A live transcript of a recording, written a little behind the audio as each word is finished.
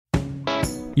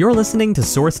You're listening to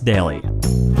Source Daily.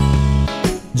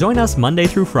 Join us Monday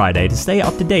through Friday to stay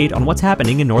up to date on what's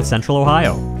happening in North Central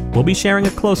Ohio. We'll be sharing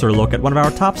a closer look at one of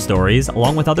our top stories,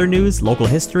 along with other news, local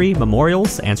history,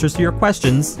 memorials, answers to your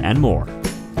questions, and more.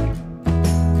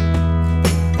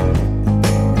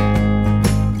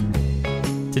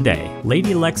 Today,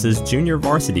 Lady Lex's junior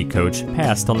varsity coach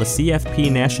passed on the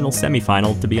CFP National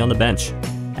Semifinal to be on the bench.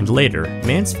 And later,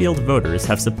 Mansfield voters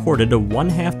have supported a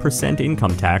 0.5%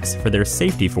 income tax for their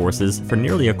safety forces for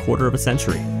nearly a quarter of a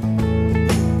century.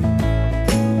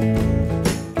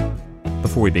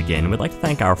 Before we begin, we'd like to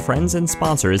thank our friends and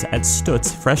sponsors at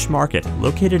Stutz Fresh Market,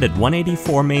 located at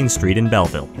 184 Main Street in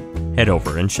Belleville. Head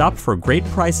over and shop for great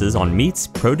prices on meats,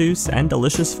 produce, and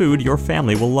delicious food your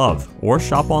family will love, or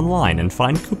shop online and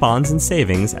find coupons and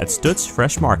savings at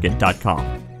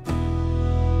stutzfreshmarket.com.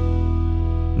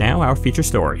 Now our feature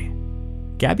story.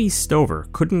 Gabby Stover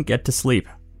couldn't get to sleep.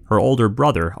 Her older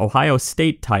brother, Ohio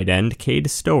State tight end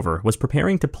Cade Stover, was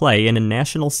preparing to play in a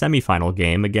national semifinal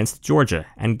game against Georgia,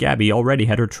 and Gabby already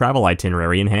had her travel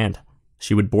itinerary in hand.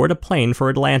 She would board a plane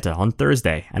for Atlanta on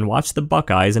Thursday and watch the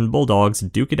Buckeyes and Bulldogs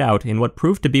duke it out in what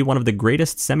proved to be one of the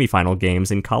greatest semifinal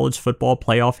games in college football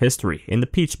playoff history in the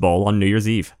Peach Bowl on New Year's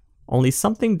Eve. Only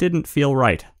something didn't feel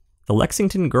right. The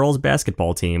Lexington girls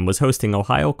basketball team was hosting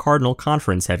Ohio Cardinal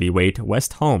Conference heavyweight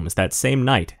West Holmes that same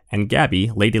night, and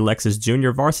Gabby, Lady Lex's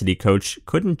junior varsity coach,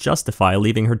 couldn't justify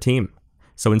leaving her team.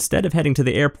 So instead of heading to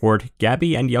the airport,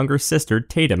 Gabby and younger sister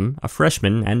Tatum, a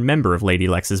freshman and member of Lady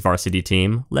Lex's varsity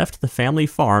team, left the family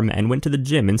farm and went to the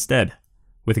gym instead.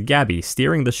 With Gabby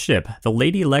steering the ship, the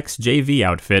Lady Lex JV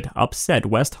outfit upset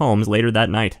West Holmes later that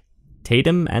night.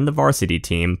 Tatum and the varsity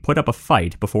team put up a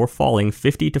fight before falling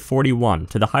 50-41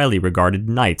 to the highly regarded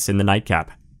Knights in the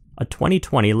nightcap. A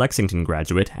 2020 Lexington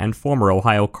graduate and former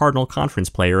Ohio Cardinal Conference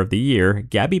Player of the Year,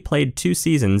 Gabby played 2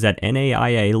 seasons at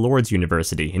NAIA Lourdes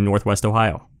University in Northwest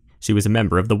Ohio. She was a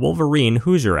member of the Wolverine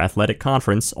Hoosier Athletic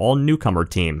Conference all-newcomer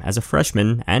team as a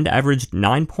freshman and averaged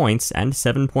 9 points and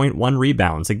 7.1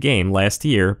 rebounds a game last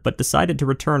year, but decided to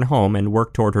return home and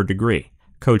work toward her degree.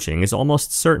 Coaching is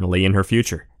almost certainly in her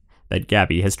future. That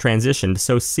Gabby has transitioned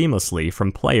so seamlessly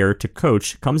from player to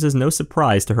coach comes as no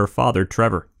surprise to her father,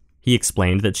 Trevor. He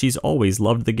explained that she's always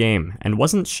loved the game and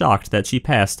wasn't shocked that she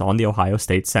passed on the Ohio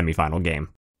State semifinal game.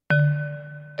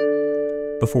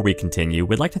 Before we continue,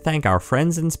 we'd like to thank our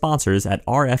friends and sponsors at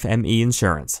RFME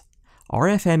Insurance.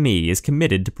 RFME is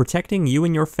committed to protecting you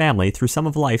and your family through some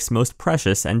of life's most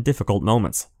precious and difficult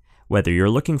moments. Whether you're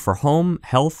looking for home,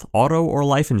 health, auto, or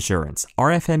life insurance,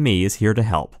 RFME is here to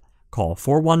help. Call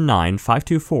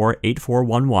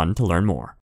 419-524-8411 to learn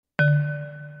more.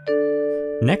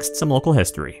 Next, some local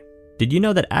history. Did you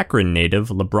know that Akron native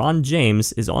LeBron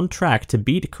James is on track to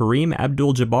beat Kareem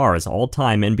Abdul-Jabbar's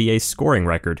all-time NBA scoring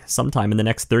record sometime in the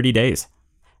next 30 days?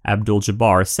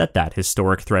 Abdul-Jabbar set that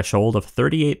historic threshold of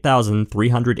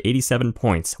 38,387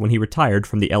 points when he retired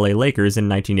from the LA Lakers in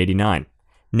 1989.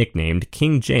 Nicknamed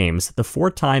King James, the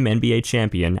 4-time NBA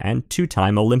champion and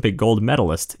 2-time Olympic gold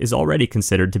medalist is already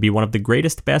considered to be one of the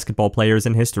greatest basketball players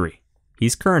in history.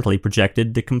 He's currently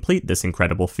projected to complete this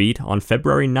incredible feat on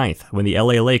February 9th when the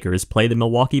LA Lakers play the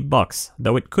Milwaukee Bucks,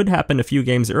 though it could happen a few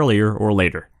games earlier or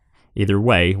later. Either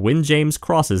way, when James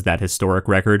crosses that historic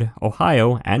record,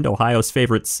 Ohio and Ohio's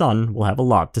favorite son will have a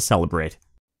lot to celebrate.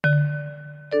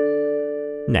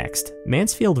 Next,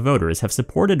 Mansfield voters have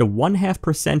supported a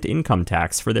 0.5% income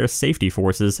tax for their safety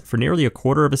forces for nearly a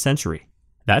quarter of a century.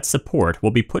 That support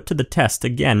will be put to the test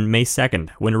again May 2nd,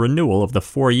 when a renewal of the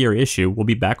 4-year issue will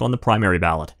be back on the primary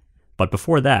ballot. But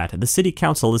before that, the City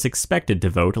Council is expected to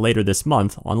vote later this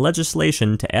month on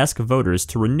legislation to ask voters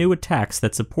to renew a tax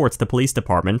that supports the police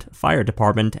department, fire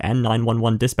department, and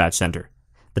 911 dispatch center.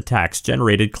 The tax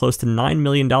generated close to $9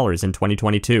 million in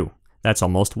 2022. That's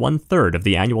almost 1/3 of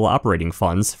the annual operating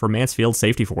funds for Mansfield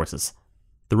safety forces.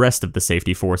 The rest of the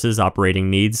safety forces'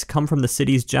 operating needs come from the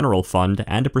city's general fund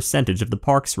and a percentage of the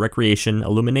parks, recreation,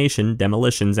 illumination,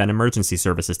 demolitions, and emergency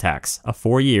services tax, a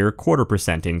 4-year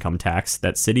 0.25% income tax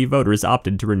that city voters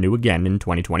opted to renew again in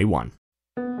 2021.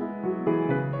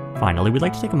 Finally, we'd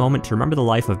like to take a moment to remember the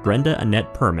life of Brenda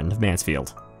Annette Perman of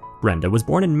Mansfield. Brenda was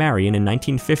born in Marion in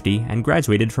 1950 and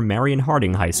graduated from Marion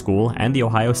Harding High School and The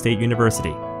Ohio State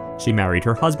University. She married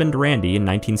her husband Randy in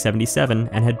 1977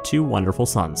 and had 2 wonderful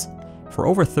sons. For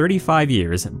over 35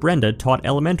 years, Brenda taught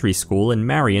elementary school in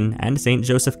Marion and St.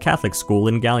 Joseph Catholic School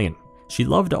in Galion. She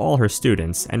loved all her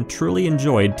students and truly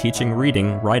enjoyed teaching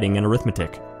reading, writing, and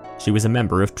arithmetic. She was a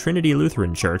member of Trinity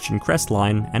Lutheran Church in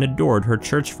Crestline and adored her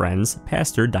church friends,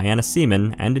 Pastor Diana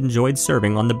Seaman, and enjoyed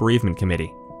serving on the bereavement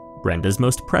committee. Brenda's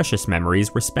most precious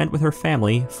memories were spent with her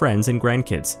family, friends, and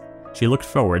grandkids. She looked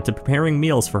forward to preparing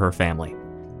meals for her family.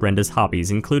 Brenda's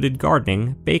hobbies included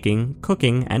gardening, baking,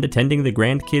 cooking, and attending the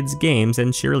grandkids' games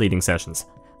and cheerleading sessions.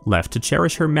 Left to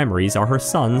cherish her memories are her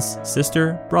sons,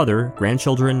 sister, brother,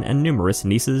 grandchildren, and numerous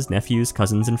nieces, nephews,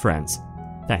 cousins, and friends.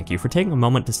 Thank you for taking a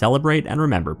moment to celebrate and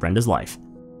remember Brenda's life.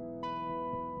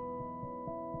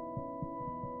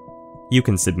 You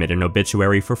can submit an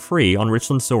obituary for free on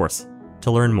Richland Source.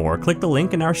 To learn more, click the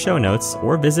link in our show notes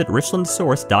or visit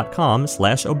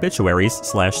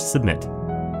richlandsource.com/obituaries/submit.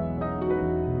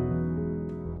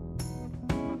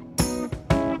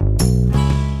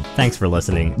 Thanks for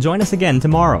listening. Join us again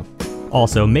tomorrow.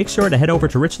 Also, make sure to head over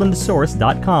to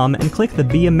richlandsource.com and click the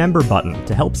Be a Member button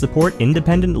to help support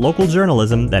independent local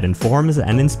journalism that informs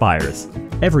and inspires.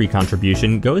 Every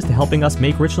contribution goes to helping us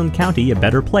make Richland County a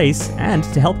better place and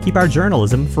to help keep our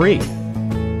journalism free.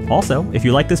 Also, if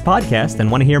you like this podcast and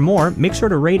want to hear more, make sure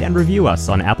to rate and review us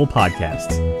on Apple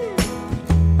Podcasts.